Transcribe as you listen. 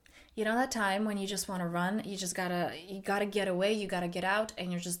You know that time when you just want to run, you gotta get away, you gotta get out,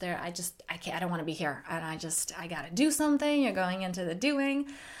 and you're just there. I can't, I don't want to be here. And I gotta do something. You're going into the doing.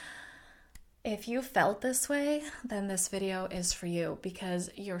 If you felt this way, then this video is for you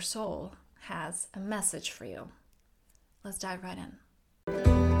because your soul has a message for you. Let's dive right in.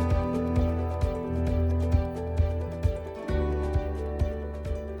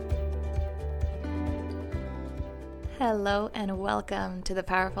 Hello and welcome to the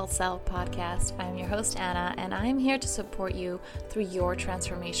Powerful Self Podcast. I'm your host, Anna, and I'm here to support you through your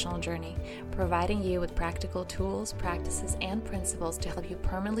transformational journey, providing you with practical tools, practices, and principles to help you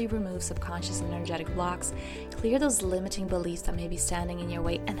permanently remove subconscious and energetic blocks, clear those limiting beliefs that may be standing in your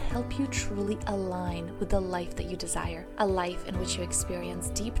way, and help you truly align with the life that you desire. A life in which you experience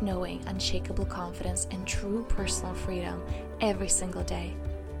deep knowing, unshakable confidence, and true personal freedom every single day,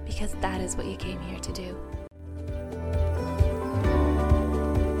 because that is what you came here to do.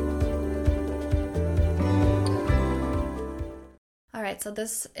 So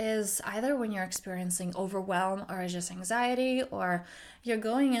this is either when you're experiencing overwhelm or just anxiety, or you're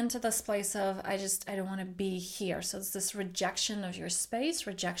going into this place of, I don't want to be here. So it's this rejection of your space,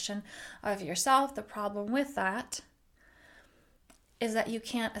 rejection of yourself. The problem with that is that you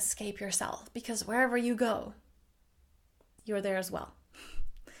can't escape yourself because wherever you go, you're there as well.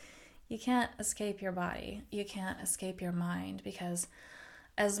 You can't escape your body. You can't escape your mind because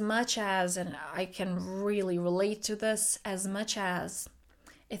as much as, and I can really relate to this, as much as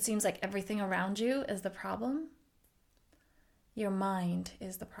it seems like everything around you is the problem, your mind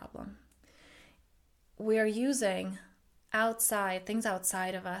is the problem. We are using things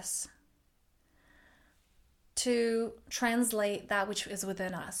outside of us to translate that which is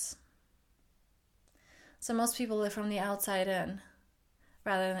within us. So most people live from the outside in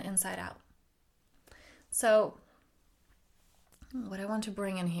rather than inside out. So what I want to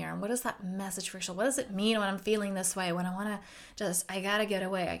bring in here, and what is that message for yourself? What does it mean when I'm feeling this way? When I want to I gotta get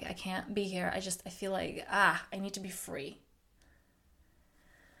away. I can't be here. I feel like, I need to be free.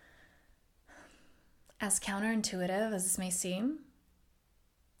 As counterintuitive as this may seem,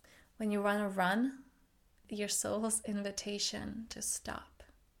 when you want to run, your soul's invitation to stop.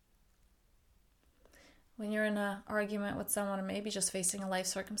 When you're in an argument with someone, or maybe just facing a life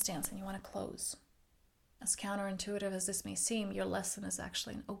circumstance and you want to close. As counterintuitive as this may seem, your lesson is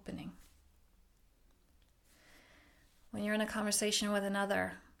actually an opening. When you're in a conversation with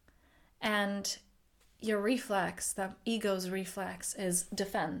another and your reflex, the ego's reflex, is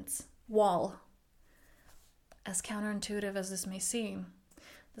defense, wall. As counterintuitive as this may seem,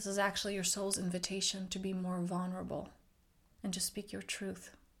 this is actually your soul's invitation to be more vulnerable and to speak your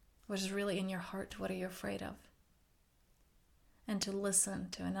truth, what is really in your heart, what are you afraid of, and to listen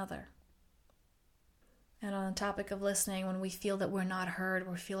to another. And on the topic of listening, when we feel that we're not heard,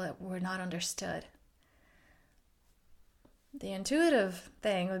 we feel that we're not understood, the intuitive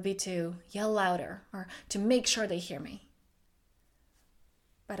thing would be to yell louder or to make sure they hear me.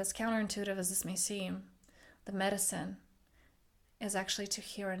 But as counterintuitive as this may seem, the medicine is actually to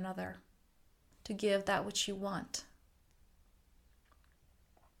hear another, to give that which you want.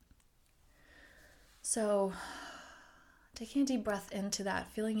 So, taking a deep breath into that,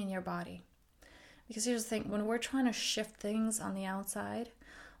 feeling in your body. Because here's the thing, when we're trying to shift things on the outside,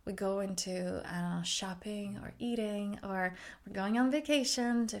 we go into, shopping or eating, or we're going on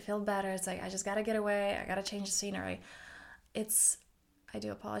vacation to feel better. It's like, I just got to get away. I got to change the scenery. I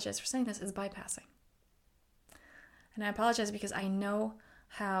do apologize for saying this, it's bypassing. And I apologize because I know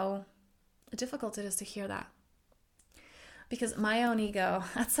how difficult it is to hear that. Because my own ego,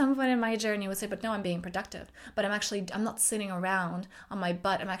 at some point in my journey, would say, but no, I'm being productive. But I'm not sitting around on my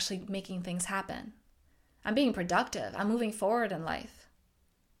butt. I'm actually making things happen. I'm being productive. I'm moving forward in life.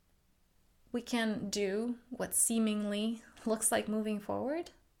 We can do what seemingly looks like moving forward.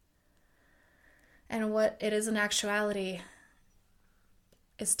 And what it is in actuality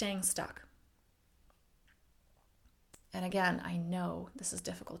is staying stuck. And again, I know this is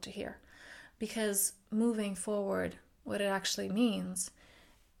difficult to hear. Because moving forward, what it actually means,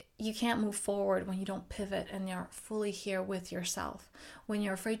 you can't move forward when you don't pivot and you're fully here with yourself, when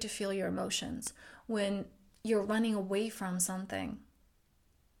you're afraid to feel your emotions, when you're running away from something.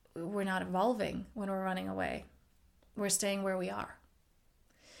 We're not evolving when we're running away. We're staying where we are.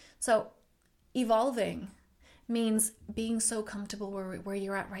 So evolving means being so comfortable where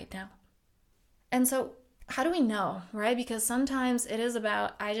you're at right now. And so how do we know, right? Because sometimes it is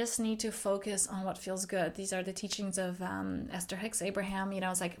about, I just need to focus on what feels good. These are the teachings of Esther Hicks Abraham.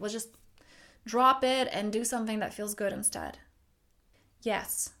 It's like, we'll just drop it and do something that feels good instead.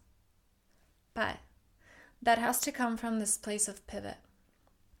 Yes, but that has to come from this place of pivot.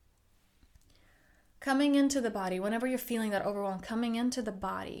 Coming into the body, whenever you're feeling that overwhelm, coming into the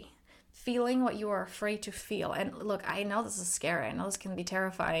body, feeling what you are afraid to feel. And look, I know this is scary. I know this can be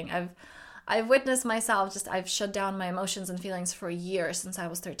terrifying. I've witnessed myself, I've shut down my emotions and feelings for years since I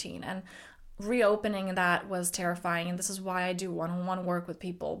was 13. And reopening that was terrifying. And this is why I do one-on-one work with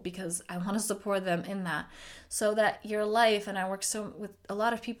people, because I want to support them in that, so that your life, and I work with a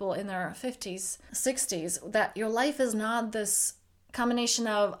lot of people in their 50s, 60s, that your life is not this combination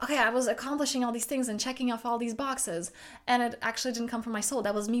of, okay, I was accomplishing all these things and checking off all these boxes, and it actually didn't come from my soul.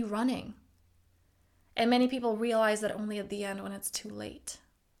 That was me running. And many people realize that only at the end, when it's too late.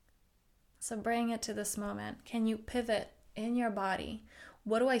 So bring it to this moment. Can you pivot in your body?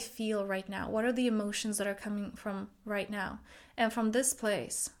 What do I feel right now? What are the emotions that are coming from right now? And from this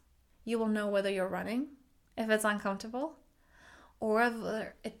place, you will know whether you're running, if it's uncomfortable, or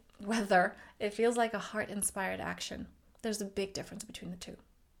whether it feels like a heart-inspired action. There's a big difference between the two.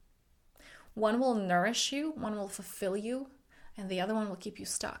 One will nourish you, one will fulfill you, and the other one will keep you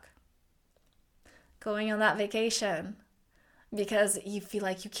stuck. Going on that vacation because you feel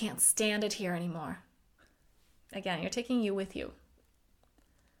like you can't stand it here anymore. Again, you're taking you with you.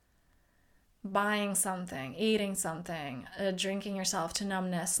 Buying something, eating something, drinking yourself to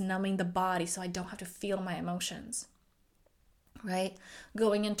numbness, numbing the body so I don't have to feel my emotions, right?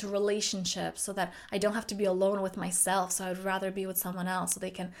 Going into relationships so that I don't have to be alone with myself, so I'd rather be with someone else so they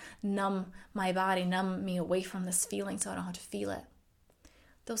can numb my body, numb me away from this feeling so I don't have to feel it.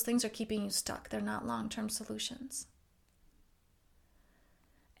 Those things are keeping you stuck. They're not long-term solutions.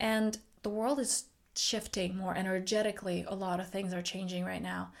 And the world is shifting more energetically. A lot of things are changing right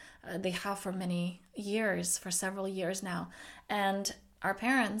now. They have for many years, for several years now. And our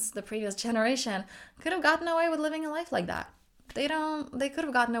parents, the previous generation, could have gotten away with living a life like that. They could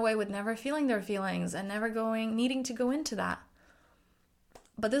have gotten away with never feeling their feelings and never needing to go into that.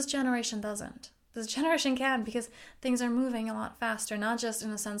 But this generation doesn't. This generation can, because things are moving a lot faster, not just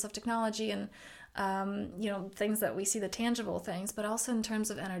in the sense of technology and things that we see, the tangible things, but also in terms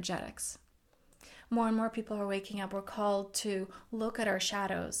of energetics. More and more people are waking up. We're called to look at our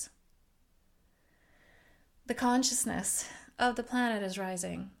shadows. The consciousness of the planet is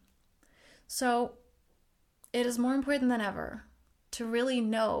rising. So it is more important than ever to really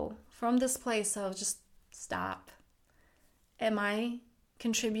know from this place of just stop. Am I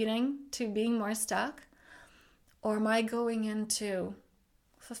contributing to being more stuck? Or am I going into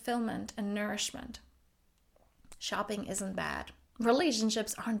fulfillment and nourishment? Shopping isn't bad.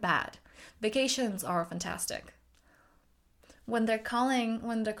 Relationships aren't bad. Vacations are fantastic. When they're calling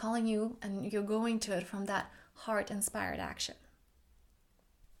you and you're going to it from that heart-inspired action,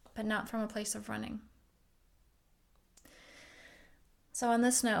 but not from a place of running. So on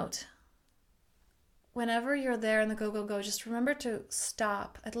this note, whenever you're there in the go, just remember to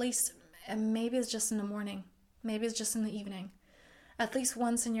stop, at least, and maybe it's just in the morning, maybe it's just in the evening, at least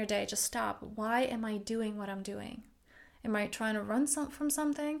once in your day, just stop. Why am I doing what I'm doing? Am I trying to run from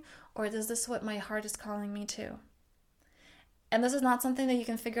something, or is this what my heart is calling me to? And this is not something that you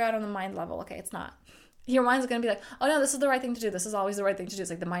can figure out on the mind level. Okay, it's not. Your mind's going to be like, oh no, this is the right thing to do. This is always the right thing to do.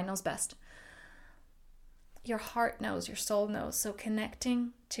 It's like the mind knows best. Your heart knows, your soul knows. So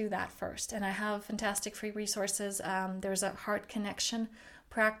connecting to that first. And I have fantastic free resources. There's a heart connection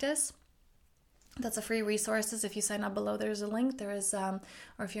practice. That's a free resources. If you sign up below, there's a link. There is, or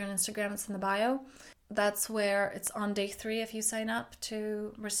if you're on Instagram, it's in the bio. That's where it's on day 3 if you sign up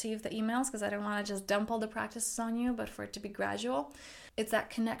to receive the emails, because I don't want to just dump all the practices on you, but for it to be gradual. It's that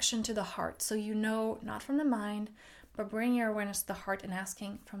connection to the heart. So you know, not from the mind, but bring your awareness to the heart and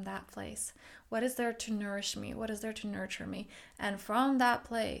asking from that place, what is there to nourish me? What is there to nurture me? And from that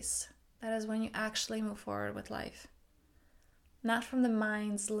place, that is when you actually move forward with life. Not from the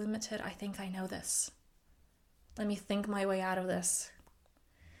mind's limited, I think I know this. Let me think my way out of this.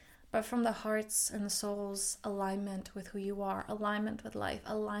 But from the heart's and the soul's alignment with who you are, alignment with life,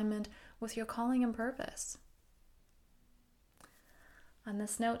 alignment with your calling and purpose. On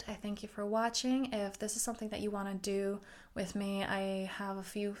this note, I thank you for watching. If this is something that you want to do with me, I have a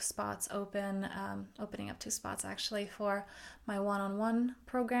few spots opening up 2 spots actually for my one-on-one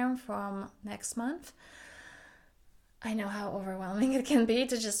program from next month. I know how overwhelming it can be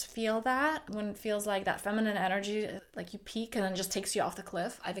to just feel that, when it feels like that feminine energy, like you peak and then just takes you off the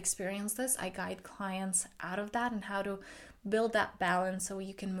cliff. I've experienced this. I guide clients out of that and how to build that balance so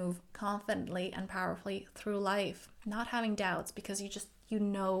you can move confidently and powerfully through life, not having doubts, because you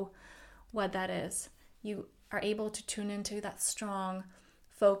know what that is. You are able to tune into that strong,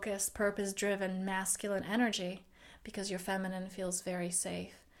 focused, purpose-driven, masculine energy because your feminine feels very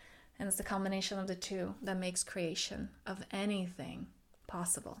safe. And it's the combination of the two that makes creation of anything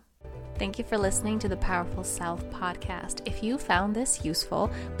possible. Thank you for listening to the Powerful Self podcast. If you found this useful,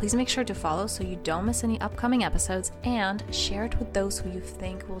 please make sure to follow so you don't miss any upcoming episodes, and share it with those who you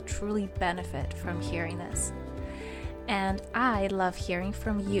think will truly benefit from hearing this. And I love hearing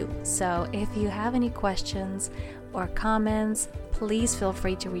from you. So if you have any questions or comments, please feel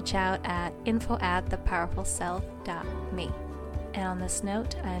free to reach out at info@thepowerfulself.me. And on this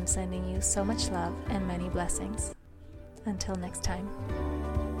note, I am sending you so much love and many blessings. Until next time.